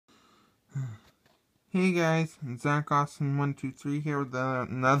Hey guys, Zach Austin 123 here with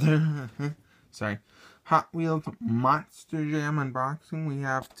another sorry, Hot Wheels Monster Jam unboxing. We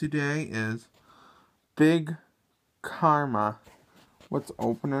have today is Big Kahuna. Let's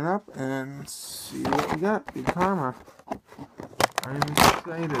open it up and see what we got. Big Kahuna. I'm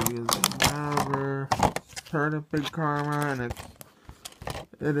excited because I've never heard of Big Kahuna, and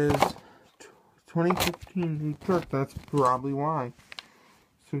it is 2015 truck. That's probably why.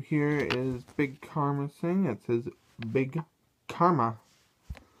 So here is Big Kahuna thing. It says Big Kahuna.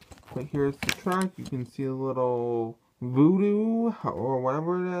 But here's the truck. You can see a little voodoo or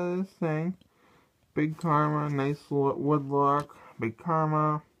whatever it is thing. Big Kahuna, nice wood look. Big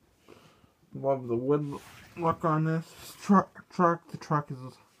Kahuna. Love the wood look on this truck. The truck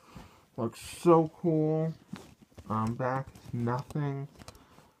looks so cool. Back is nothing.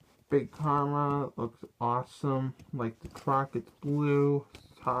 Big Kahuna looks awesome. Like the truck, it's blue.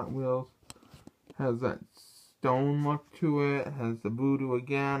 Hot Wheels has that stone look to it. Has the voodoo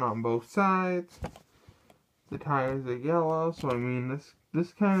again on both sides. The tires are yellow, so I mean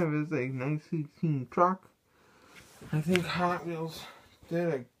this kind of is a nicely clean truck. I think Hot Wheels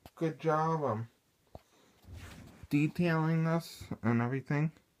did a good job detailing this and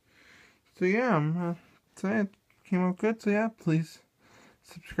everything. So yeah, I'm gonna say it came out good. So yeah, please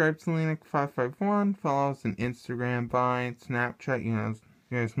subscribe to Leanic551. Follow us on Instagram, Vine, Snapchat. You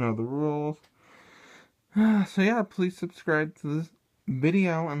guys know the rules. So yeah, please subscribe to this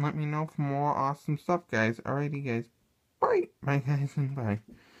video and let me know for more awesome stuff, guys. Alrighty, guys. Bye. Bye, guys, and bye.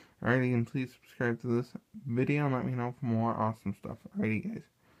 Alrighty, and please subscribe to this video and let me know for more awesome stuff. Alrighty, guys.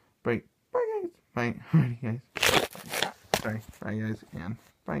 Bye. Bye, guys. Bye. Alrighty, guys. Bye. Sorry. Bye, guys, and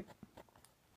bye.